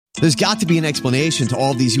There's got to be an explanation to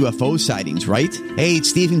all of these UFO sightings, right? Hey, it's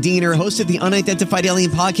Stephen Diener, host of the Unidentified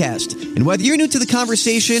Alien Podcast. And whether you're new to the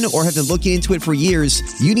conversation or have been looking into it for years,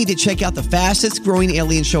 you need to check out the fastest growing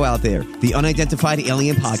alien show out there, the Unidentified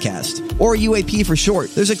Alien Podcast, or UAP for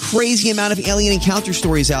short. There's a crazy amount of alien encounter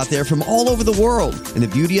stories out there from all over the world. And the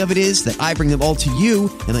beauty of it is that I bring them all to you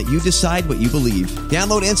and let you decide what you believe.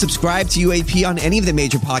 Download and subscribe to UAP on any of the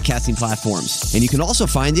major podcasting platforms. And you can also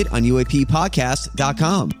find it on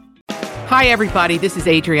UAPpodcast.com. Hi, everybody. This is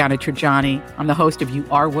Adriana Trajani. I'm the host of You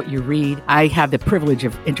Are What You Read. I have the privilege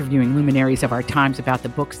of interviewing luminaries of our times about the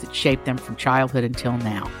books that shaped them from childhood until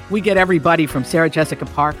now. We get everybody from Sarah Jessica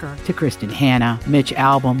Parker to Kristen Hanna, Mitch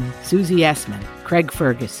Albom, Susie Essman, Craig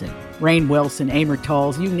Ferguson, Rainn Wilson, Amor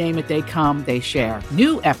Tolls, you name it, they come, they share.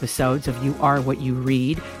 New episodes of You Are What You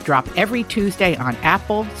Read drop every Tuesday on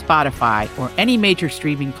Apple, Spotify, or any major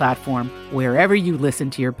streaming platform wherever you listen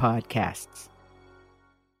to your podcasts.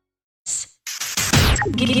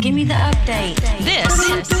 Give me the update.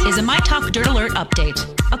 This is a My Talk Dirt Alert update.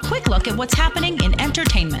 A quick look at what's happening in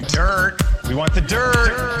entertainment. Dirt. We want the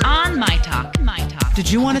dirt. On My Talk. My Talk. Did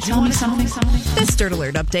you want to tell me something? This Dirt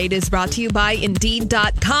Alert update is brought to you by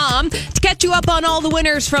Indeed.com. To catch you up on all the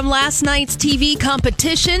winners from last night's TV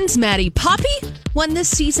competitions, Maddie Poppy won this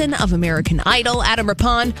season of American Idol. Adam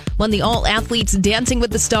Rippon won the All Athletes Dancing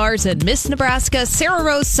with the Stars, and Miss Nebraska Sarah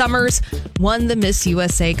Rose Summers won the Miss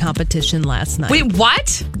USA competition last night. Wait,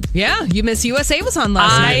 what? Yeah, you Miss USA was on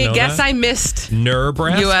last night. I guess I missed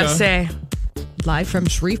Nebraska. USA. Live from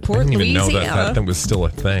Shreveport, I didn't even Louisiana. know that was still a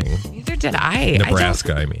thing. Neither did I.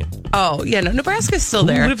 Nebraska, I mean. Oh, yeah, no, Nebraska's still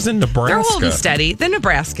there. Who lives in Nebraska? They're holding steady. The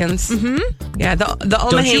Nebraskans. Mm-hmm. Yeah, the Omahamians.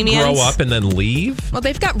 Don't you grow up and then leave? Well,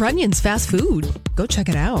 they've got Runyon's fast food. Go check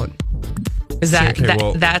it out. Is that, Okay,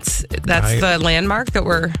 well, that's the landmark that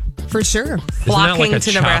we're For sure. flocking Isn't that like to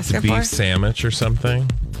a Nebraska chopped beef for? sandwich or something?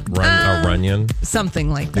 A runyon? Something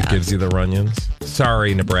like That that. gives you the runyons?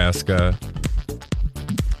 Sorry, Nebraska.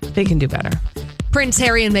 They can do better. Prince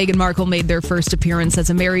Harry and Meghan Markle made their first appearance as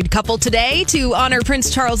a married couple today to honor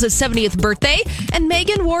Prince Charles' 70th birthday, and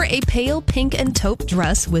Meghan wore a pale pink and taupe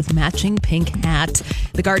dress with matching pink hat.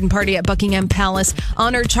 The garden party at Buckingham Palace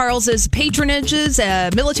honored Charles'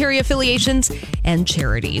 patronages, military affiliations, and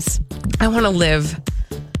charities. I want to live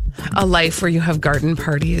a life where you have garden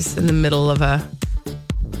parties in the middle of a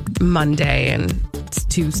Monday and It's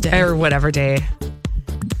Tuesday. or whatever day.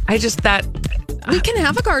 We can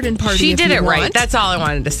have a garden party. She if did you it right. want. That's all I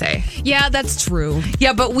wanted to say. Yeah, that's true.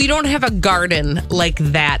 Yeah, but we don't have a garden like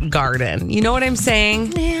that garden. You know what I'm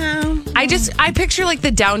saying? Yeah. I picture like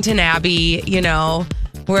the Downton Abbey,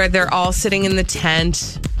 where they're all sitting in the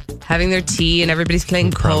tent, having their tea, and everybody's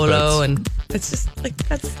playing polo, and it's just like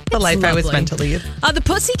that's the life I was lovely. meant to lead. The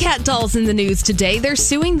Pussycat Dolls in the news today. They're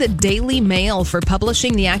suing the Daily Mail for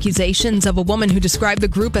publishing the accusations of a woman who described the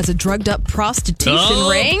group as a drugged-up prostitution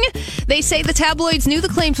ring. They say the tabloids knew the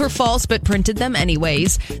claims were false, but printed them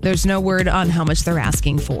anyways. There's no word on how much they're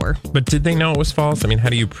asking for. But did they know it was false? I mean, how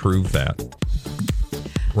do you prove that?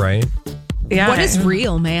 Right? Yeah, What is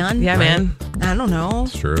real, man? Yeah, man. I don't know.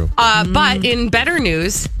 It's true. But in better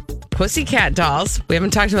news, Pussycat Dolls. We haven't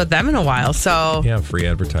talked about them in a while, so Yeah, free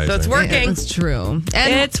advertising. so it's working. It's true.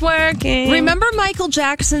 And It's working. remember Michael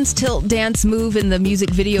Jackson's tilt dance move in the music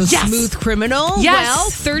video Yes. Smooth Criminal? Yes. Well,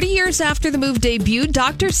 30 years after the move debuted,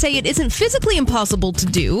 doctors say it isn't physically impossible to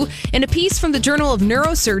do. In a piece from the Journal of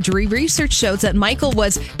Neurosurgery, research shows that Michael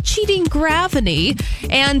was cheating gravity.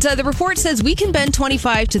 And the report says we can bend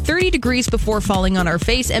 25 to 30 degrees before falling on our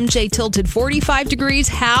face. MJ tilted 45 degrees.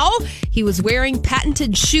 How? He was wearing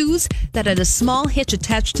patented shoes that had a small hitch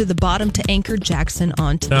attached to the bottom to anchor Jackson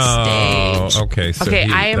onto the stage. Okay. So Okay,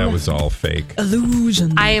 that was all fake.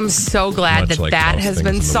 Illusion. I am so glad Much that like that most has things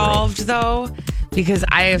been in the solved, though, because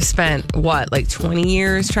I have spent, 20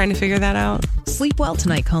 years trying to figure that out? Sleep well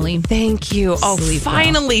tonight, Colleen. Thank you. Oh, Sleep well.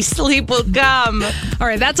 finally, sleep will come. All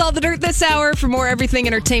right, that's all the dirt this hour. For more everything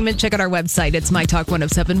entertainment, check out our website. It's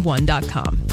mytalk1071.com.